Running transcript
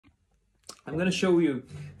I'm going to show you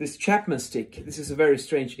this Chapman Stick. This is a very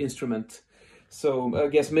strange instrument. So I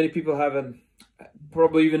guess many people haven't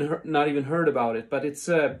probably even not even heard about it, but it's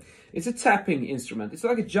a tapping instrument. It's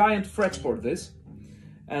like a giant fretboard, this.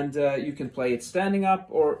 And you can play it standing up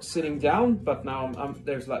or sitting down, but now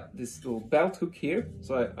there's like this little belt hook here,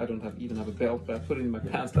 so I don't even have a belt, but I put it in my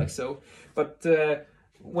pants like so. But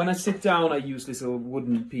when I sit down, I use this little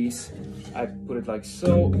wooden piece. I put it like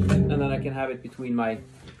so, and then I can have it between my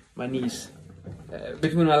knees,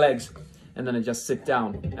 between my legs, and then I just sit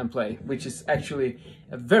down and play, which is actually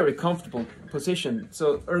a very comfortable position.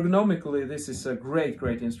 So ergonomically, this is a great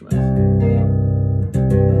instrument.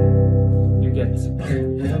 You get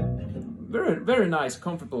very nice,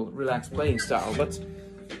 comfortable, relaxed playing style, but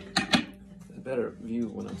a better view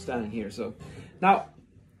when I'm standing here. So now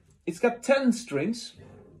it's got 10 strings.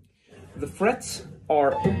 The frets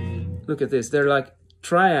are, look at this, they're like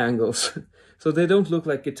triangles. So they don't look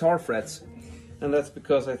like guitar frets. And that's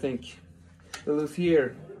because I think the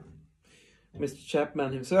luthier, Mr.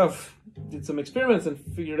 Chapman himself, did some experiments and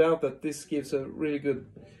figured out that this gives a really good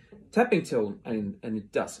tapping tone, and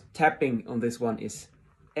it does. Tapping on this one is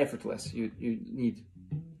effortless. You need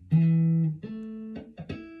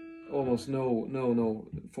almost no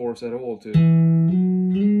force at all to,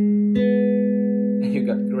 and you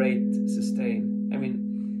got great sustain. I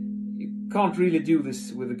mean, you can't really do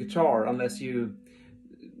this with a guitar unless you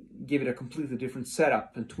give it a completely different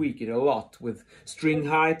setup and tweak it a lot with string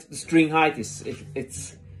height. The string height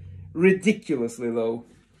it's ridiculously low.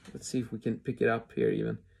 Let's see if we can pick it up here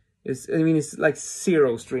even. It's like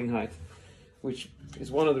 0 string height, which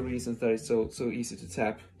is one of the reasons that it's so easy to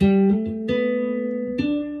tap.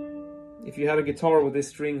 If you had a guitar with this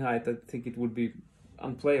string height, I think it would be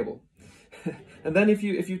unplayable. And then if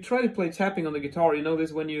you try to play tapping on the guitar, you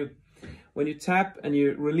notice when you tap and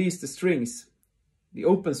you release the strings, the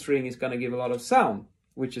open string is going to give a lot of sound,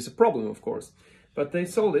 which is a problem, of course. But they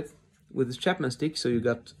solved it with this Chapman Stick, so you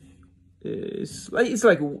got it's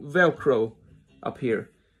like Velcro up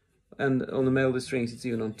here. And on the melody strings, it's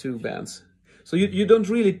even on 2 bands. So you don't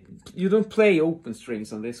play open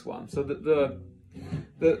strings on this one. So the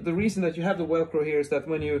reason that you have the Velcro here is that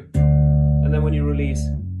when you release,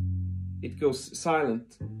 it goes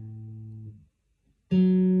silent.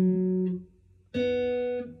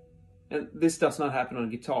 And this does not happen on a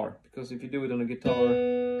guitar, because if you do it on a guitar,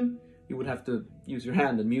 you would have to use your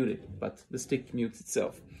hand and mute it, but the stick mutes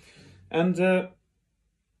itself. And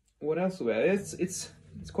what else do we have? It's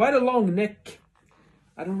quite a long neck.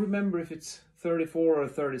 I don't remember if it's 34 or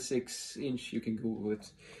 36 inch. You can Google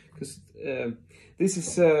it, because this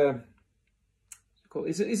is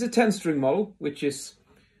it's a 10-string model, which is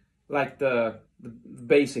like the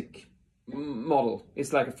basic model.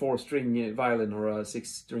 It's like a 4-string violin or a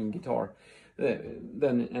 6-string guitar.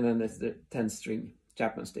 Then there's the 10-string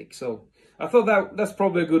Chapman Stick. So I thought that's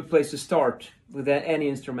probably a good place to start with any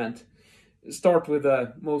instrument. Start with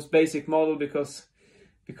the most basic model, because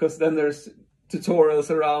then there's tutorials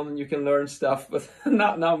around and you can learn stuff. But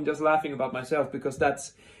now I'm just laughing about myself, because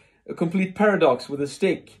that's a complete paradox with a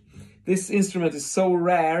stick. This instrument is so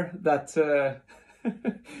rare that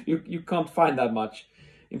you can't find that much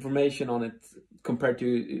information on it compared to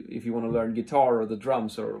if you want to learn guitar or the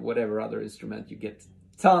drums or whatever other instrument. You get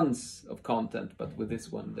tons of content, but with this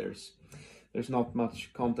one there's not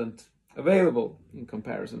much content available in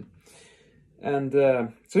comparison. And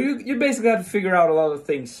so you basically have to figure out a lot of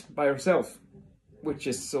things by yourself, which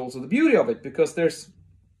is also the beauty of it, because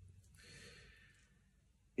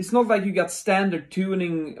it's not like you got standard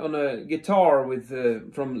tuning on a guitar with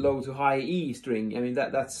from low to high E string. I mean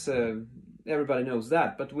that's everybody knows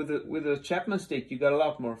that. But with a Chapman Stick, you got a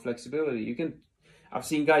lot more flexibility. I've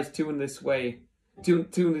seen guys tune this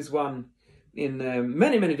one in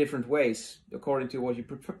many different ways according to what you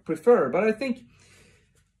prefer. But I think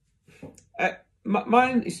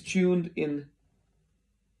mine is tuned in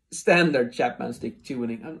standard Chapman Stick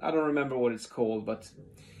tuning. I don't remember what it's called, but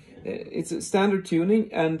it's a standard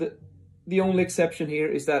tuning, and the only exception here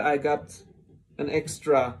is that I got an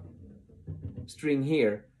extra string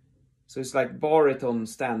here. So it's like baritone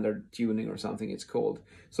standard tuning or something it's called.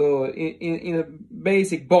 So in a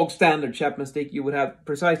basic bog standard Chapman Stick, you would have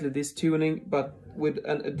precisely this tuning, but with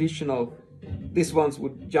an additional, this ones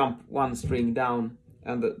would jump 1 string down,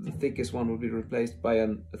 and the thickest one would be replaced by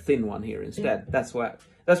a thin one here instead. That's what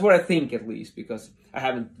I think, at least, because I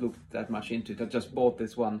haven't looked that much into it. I just bought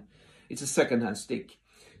this one. It's a second-hand stick.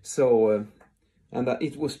 So and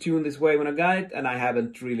it was tuned this way when I got it, and I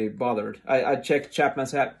haven't really bothered. I checked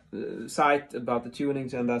Chapman's site about the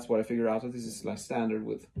tunings, and that's what I figured out. So this is like standard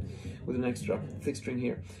with an extra thick string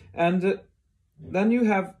here. And then you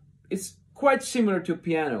have, it's quite similar to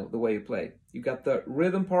piano, the way you play. You got the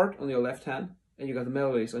rhythm part on your left hand, and you got the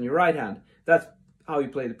melodies on your right hand. That's how you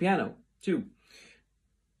play the piano, too.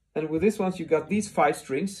 And with this one, you got these 5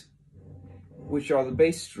 strings, which are the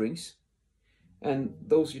bass strings, and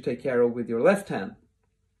those you take care of with your left hand.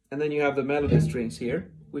 And then you have the melody strings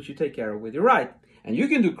here, which you take care of with your right. And you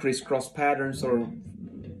can do crisscross patterns or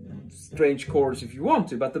strange chords if you want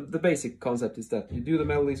to, but the basic concept is that you do the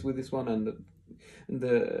melodies with this one and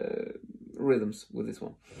the rhythms with this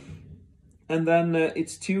one. And then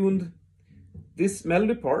it's tuned, this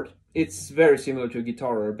melody part, it's very similar to a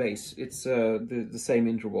guitar or a bass. It's the same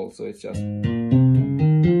interval, so it's just...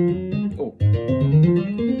 Oh.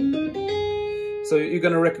 So you're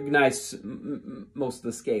gonna recognize most of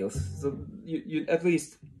the scales. So you at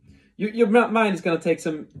least... Your mind is gonna take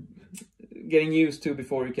some getting used to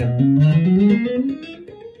before you can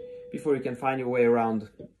find your way around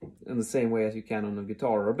in the same way as you can on a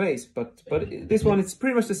guitar or a bass. But this one, it's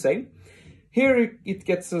pretty much the same. Here it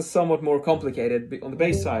gets somewhat more complicated on the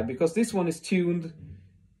bass side, because this one is tuned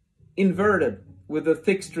inverted with a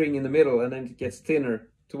thick string in the middle, and then it gets thinner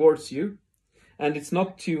towards you. And it's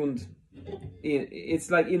not tuned in, it's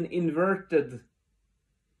like in inverted,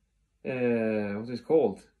 what is it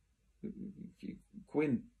called?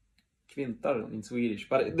 Quintar in Swedish,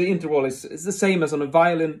 but the interval is the same as on a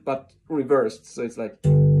violin, but reversed. So it's like...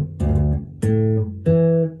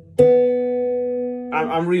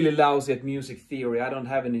 I'm really lousy at music theory. I don't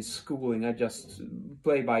have any schooling. I just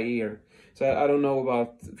play by ear. So I don't know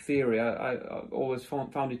about theory. I always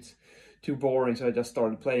found it too boring, so I just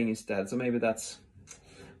started playing instead. So maybe that's...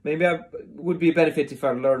 Maybe I would be a benefit if I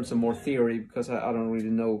learned some more theory, because I don't really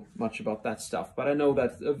know much about that stuff. But I know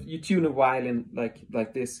that you tune a violin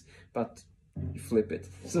like this, but you flip it.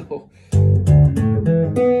 So,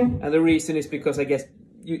 and the reason is because I guess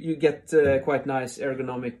you get quite nice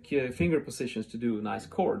ergonomic finger positions to do nice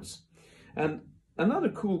chords. And another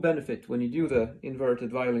cool benefit when you do the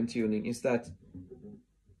inverted violin tuning is that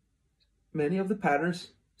many of the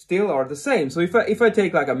patterns still are the same. So if I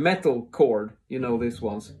take like a metal chord, you know, these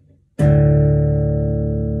ones,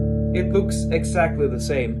 it looks exactly the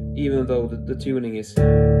same, even though the tuning is...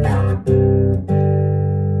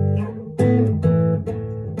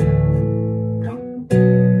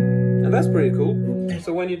 And that's pretty cool.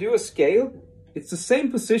 So when you do a scale, it's the same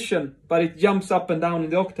position, but it jumps up and down in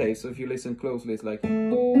the octave. So if you listen closely, it's like...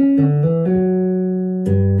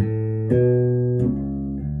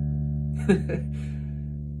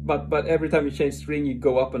 But every time you change string, you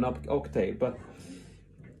go up an octave. But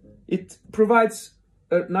it provides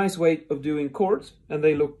a nice way of doing chords, and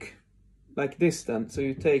they look like this then. So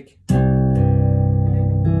you take... I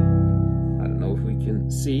don't know if we can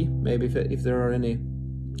see. Maybe if there are any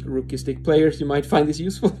rookie stick players, you might find this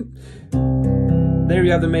useful. There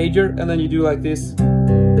you have the major, and then you do like this.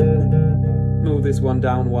 Move this one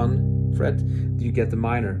down 1 fret. You get the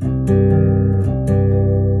minor.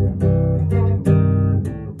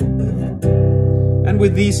 And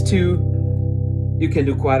with these two, you can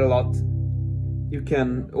do quite a lot. You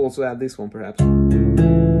can also add this one perhaps,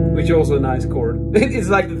 which is also a nice chord. It's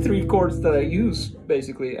like the 3 chords that I use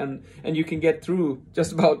basically, and you can get through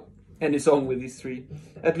just about any song with these 3.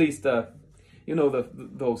 At least, you know,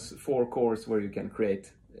 those 4 chords where you can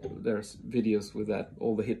create. There's videos with that.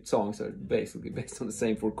 All the hit songs are basically based on the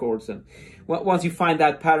same 4 chords, and once you find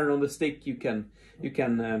that pattern on the stick, you can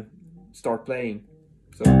start playing.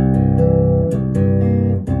 So.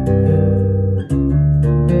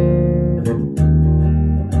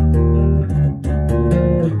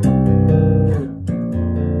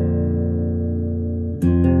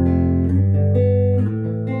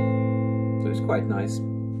 Quite nice.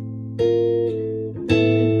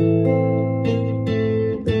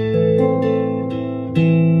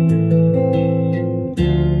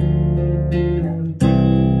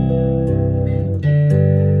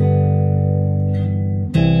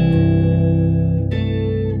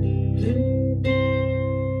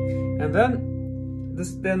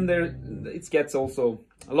 And then it gets also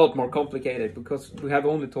a lot more complicated, because we have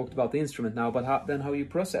only talked about the instrument now, but how you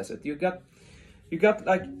process it. You got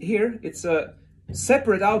like here, it's a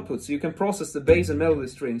separate output, so you can process the bass and melody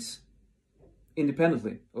strings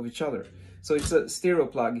independently of each other. So it's a stereo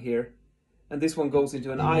plug here, and this one goes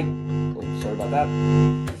into an oh, sorry about that.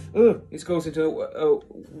 It goes into a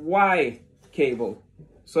Y cable.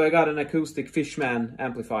 So I got an acoustic Fishman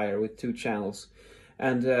amplifier with 2 channels,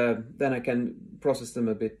 and then I can process them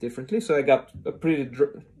a bit differently. So I got a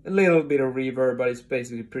little bit of reverb, but it's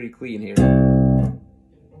basically pretty clean here.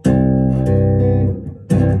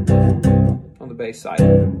 Bass side,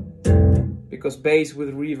 because bass with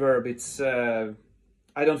reverb, it's I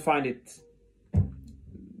don't find it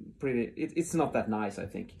pretty, it's not that nice, I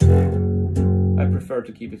think. I prefer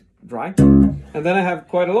to keep it dry. And then I have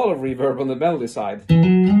quite a lot of reverb on the melody side.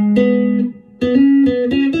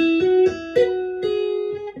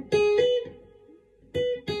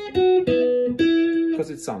 Because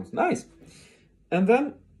it sounds nice. And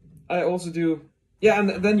then I also do, yeah, and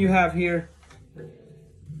then you have here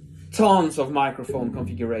tons of microphone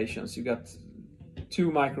configurations. You got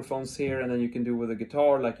 2 microphones here, and then you can do with a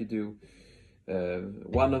guitar like you do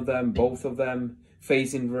one of them, both of them,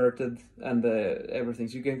 phase inverted, and everything.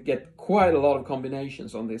 So you can get quite a lot of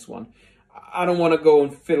combinations on this one. I don't want to go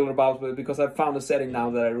and fiddle about with it because I've found a setting now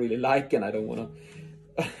that I really like, and I don't want to.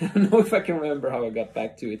 I don't know if I can remember how I got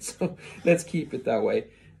back to it, so let's keep it that way.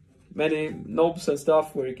 Many knobs and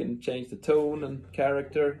stuff where you can change the tone and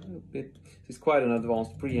character. It's quite an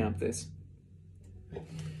advanced preamp, this.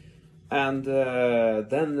 And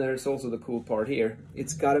then there's also the cool part here.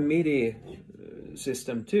 It's got a MIDI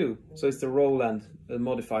system too. So it's the Roland, a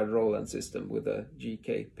modified Roland system with a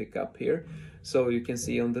GK pickup here. So you can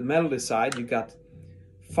see on the melody side, you got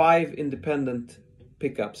 5 independent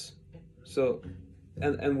pickups. So,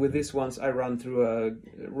 and with these ones, I run through a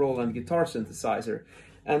Roland guitar synthesizer.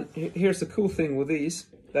 And here's the cool thing with these,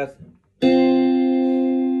 that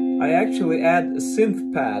I actually add a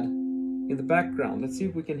synth pad in the background. Let's see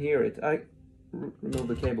if we can hear it. I remove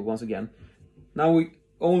the cable once again. Now we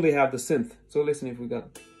only have the synth. So listen if we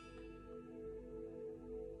got...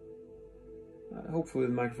 hopefully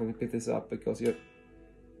the microphone can pick this up, because you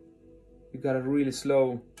got a really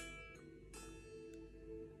slow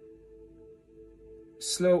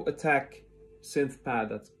attack synth pad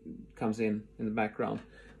that comes in the background.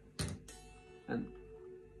 And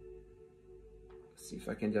let's see if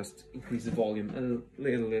I can just increase the volume a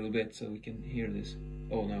little bit so we can hear this.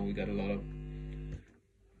 Oh, now we got a lot of...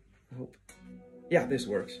 I hope... Yeah, this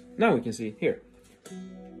works. Now we can see here.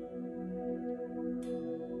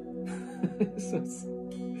 So it's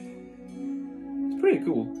pretty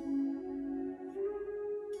cool.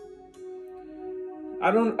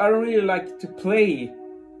 I don't really like to play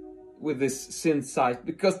with this synth side,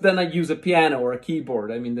 because then I use a piano or a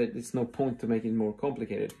keyboard. I mean, there's no point to make it more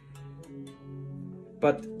complicated.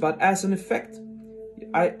 But as an effect,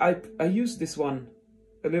 I use this one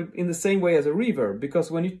a little in the same way as a reverb, because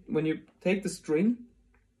when you take the string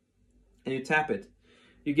and you tap it,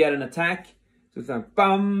 you get an attack. So it's like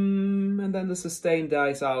bum, and then the sustain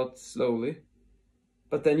dies out slowly.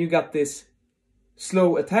 But then you got this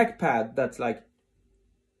slow attack pad that's like,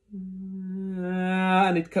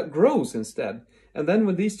 and it grows instead. And then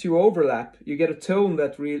when these two overlap, you get a tone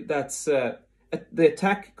that's the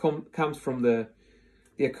attack comes from the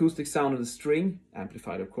acoustic sound of the string,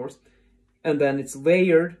 amplified of course, and then it's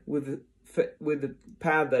layered with the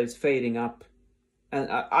pad that is fading up, and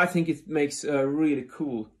I think it makes a really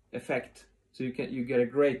cool effect. So you get a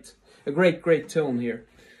great tone here.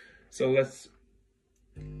 So let's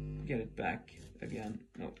get it back again.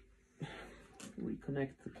 No,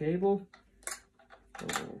 reconnect the cable.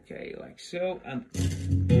 Okay, like so, and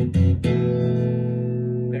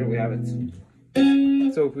there we have it.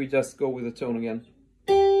 So if we just go with the tone again.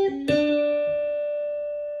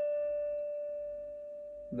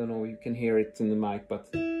 I don't know if you can hear it in the mic, but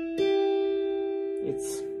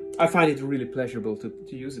I find it really pleasurable to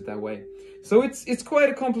use it that way. So it's quite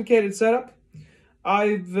a complicated setup.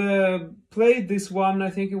 I've played this one, I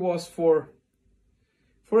think it was for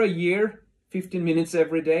a year, 15 minutes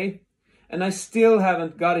every day, and I still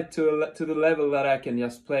haven't got it to the level that I can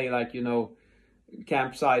just play, like, you know,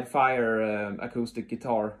 campsite fire acoustic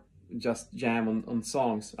guitar, just jam on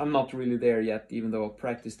songs. I'm not really there yet, even though I've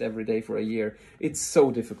practiced every day for a year. It's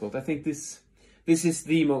so difficult. I think this is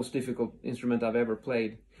the most difficult instrument I've ever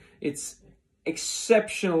played. It's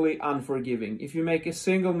exceptionally unforgiving. If you make a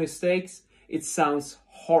single mistake, it sounds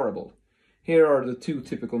horrible. Here are the 2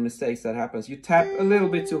 typical mistakes that happens. You tap a little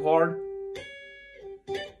bit too hard,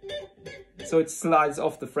 so it slides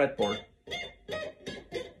off the fretboard.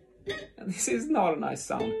 And this is not a nice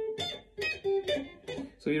sound.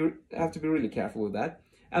 So you have to be really careful with that.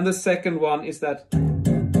 And the second one is that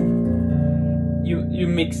you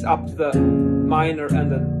mix up the minor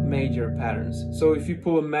and the major patterns. So if you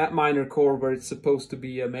pull a minor chord where it's supposed to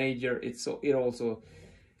be a major,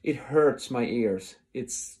 it hurts my ears.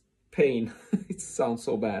 It's pain. It sounds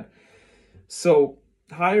so bad. So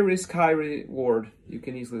high risk, high reward. You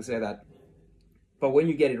can easily say that. But when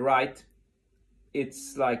you get it right,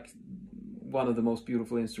 it's like one of the most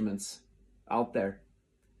beautiful instruments out there.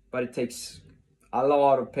 But it takes a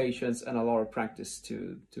lot of patience and a lot of practice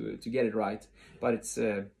to get it right. But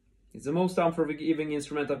It's the most unforgiving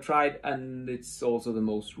instrument I've tried, and it's also the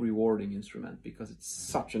most rewarding instrument because it's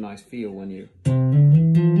such a nice feel when you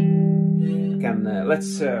can.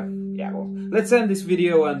 Let's end this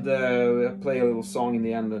video and play a little song in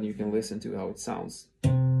the end, and you can listen to how it sounds.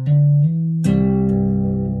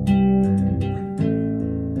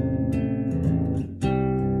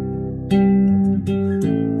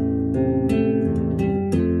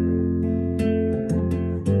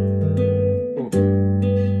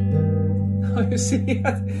 You see,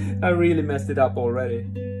 I really messed it up already.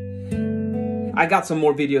 I got some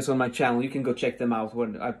more videos on my channel. You can go check them out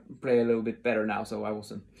when I play a little bit better now. So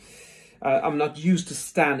I'm not used to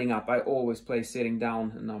standing up. I always play sitting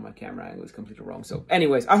down, and now my camera angle is completely wrong. So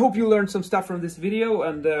anyways, I hope you learned some stuff from this video,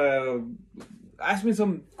 and ask me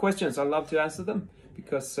some questions. I'd love to answer them,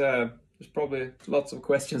 because there's probably lots of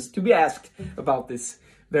questions to be asked about this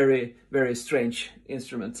very, very strange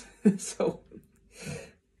instrument. So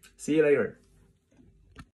see you later.